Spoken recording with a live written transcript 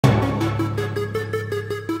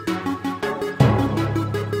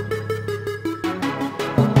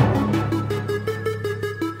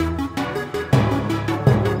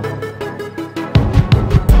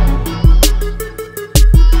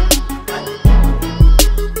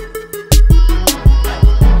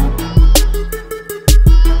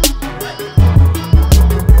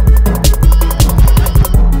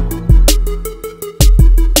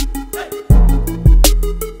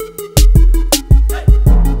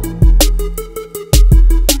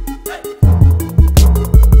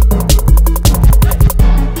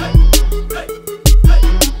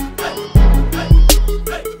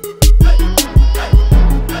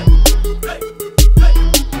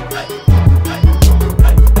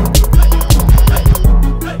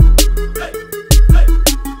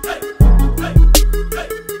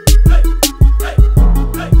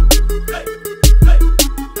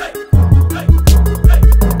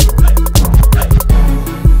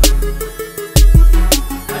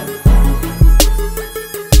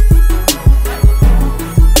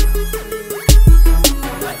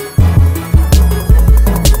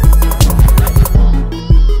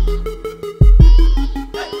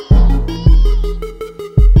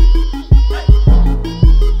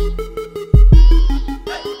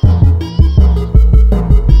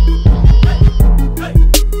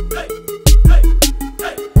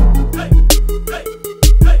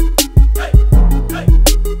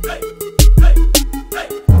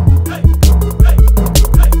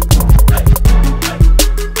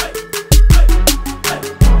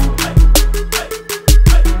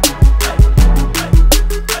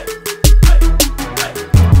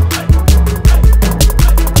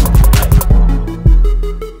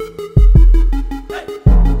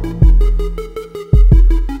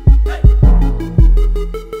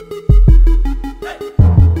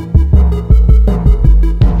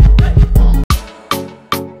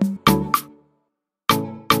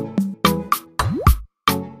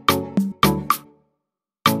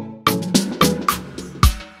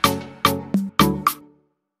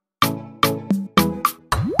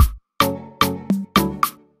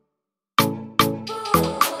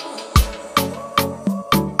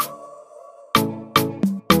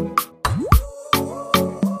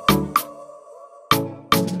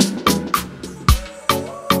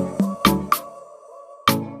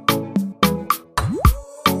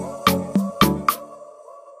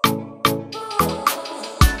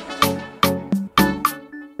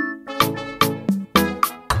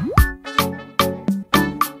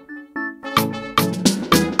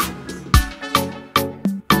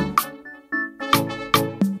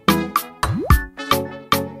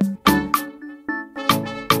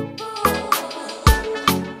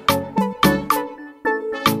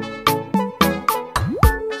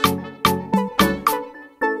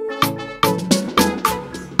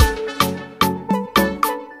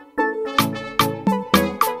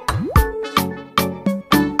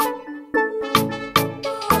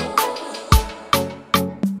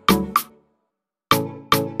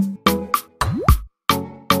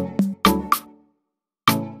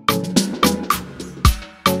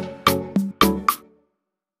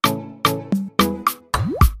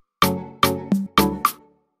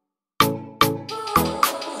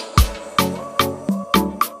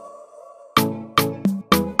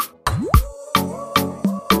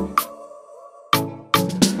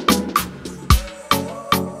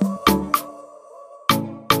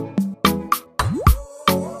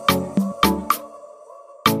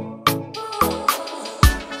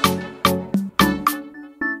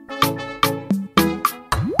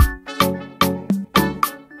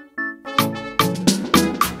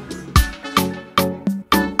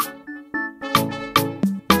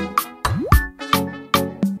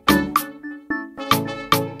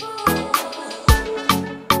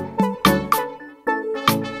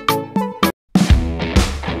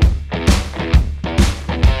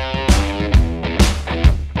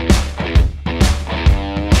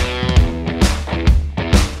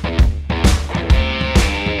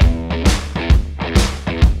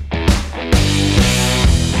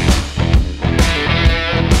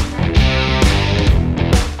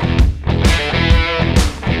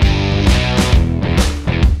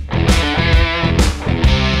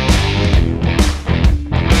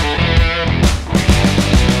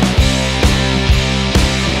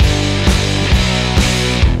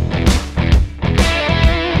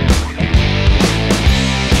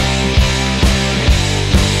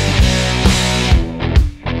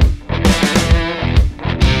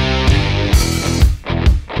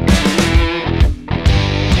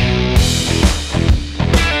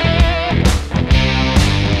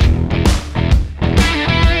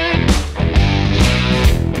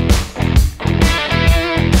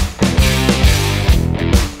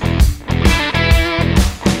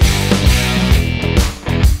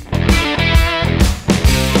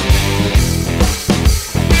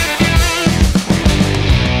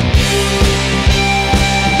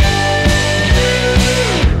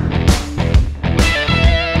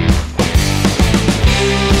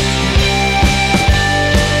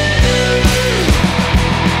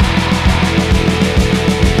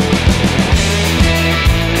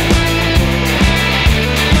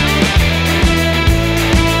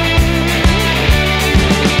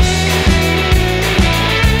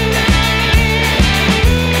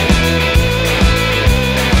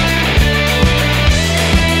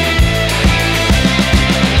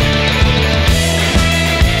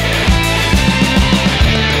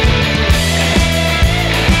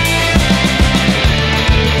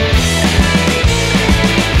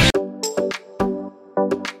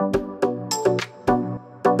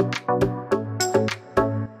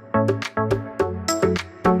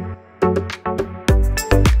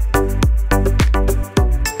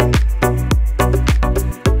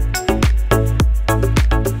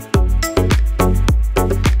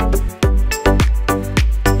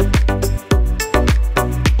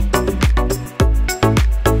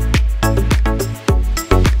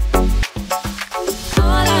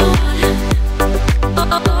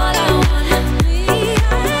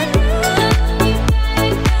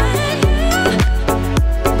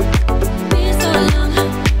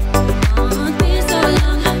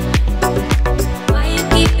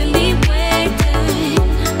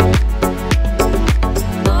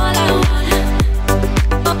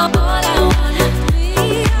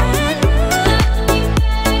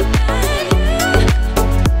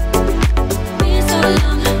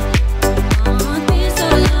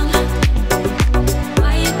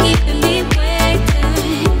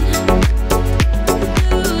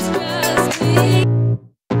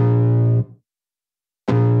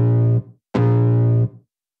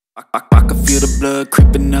I can feel the blood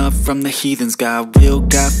creeping up from the heathens. Got will,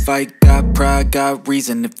 got fight, got pride, got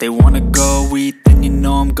reason. If they wanna go eat, then you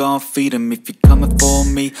know I'm gon' feed them. If you're coming for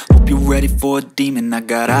me, hope you're ready for a demon. I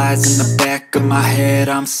got eyes in the back of my head,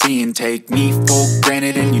 I'm seeing. Take me for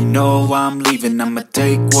granted and you know I'm leaving. I'ma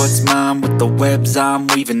take what's mine with the webs I'm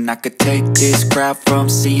weaving. I could take this crowd from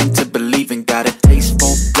seeing to believing. Got a taste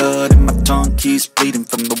for blood and my tongue keeps bleeding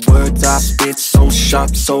from the words I spit. So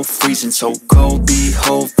sharp, so freezing, so cold.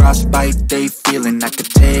 Behold, frostbite they feeling. I could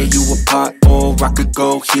tear you apart or I could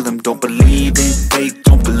go heal them. Don't believe in fate,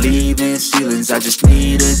 don't believe in ceilings. I just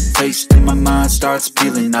need a taste and my mind starts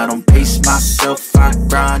peeling. I don't pace myself, I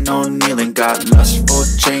grind on kneeling. Got lust for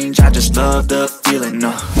change, I just love the feeling.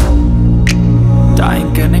 I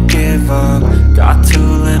ain't gonna give up. Got too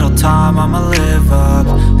little time, I'ma live up.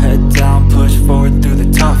 Head down, push forward through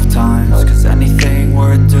the tough times. Cause anything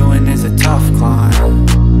worth doing is a tough climb.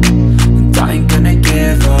 And I ain't gonna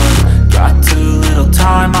give up. Got too little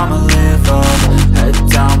time, I'ma live up. Head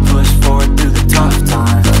down, push forward through the tough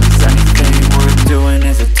times. Cause anything worth doing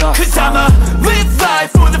is a tough climb. Cause I'ma live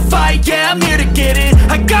life for the fight, yeah, I'm